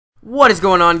What is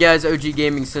going on, guys? OG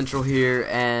Gaming Central here,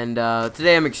 and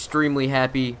today I'm extremely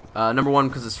happy. Number one,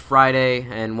 because it's Friday,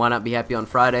 and why not be happy on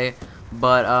Friday?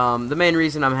 But the main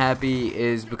reason I'm happy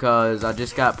is because I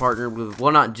just got partnered with,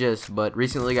 well, not just, but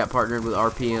recently got partnered with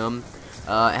RPM.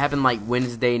 It happened like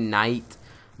Wednesday night,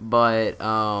 but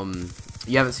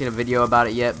you haven't seen a video about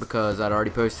it yet because I'd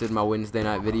already posted my Wednesday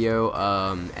night video,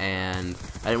 and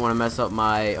I didn't want to mess up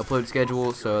my upload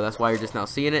schedule, so that's why you're just now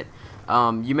seeing it.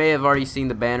 You may have already seen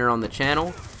the banner on the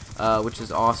channel, which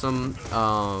is awesome,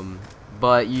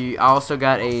 but I also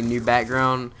got a new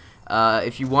background.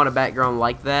 If you want a background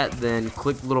like that, then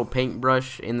click the little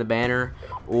paintbrush in the banner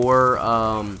or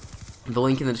the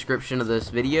link in the description of this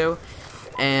video,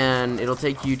 and it'll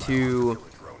take you to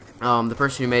the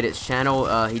person who made its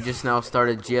channel. He just now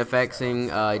started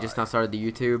GFXing, he just now started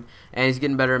the YouTube, and he's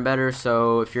getting better and better.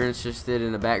 So if you're interested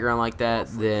in a background like that,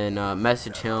 then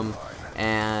message him,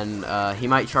 and he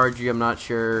might charge you, I'm not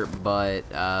sure, but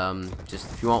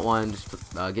just if you want one, just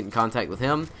get in contact with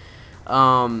him.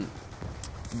 Yeah,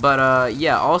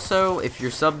 also, if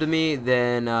you're subbed to me,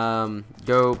 then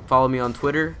go follow me on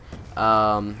Twitter.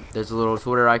 There's a little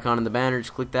Twitter icon in the banner,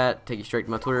 just click that, take you straight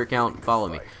to my Twitter account, follow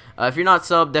me. If you're not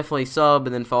subbed, definitely sub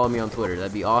and then follow me on Twitter.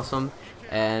 That'd be awesome.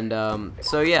 And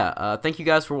so yeah, thank you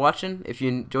guys for watching. If you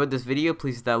enjoyed this video,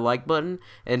 please hit that like button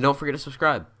and don't forget to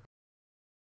subscribe.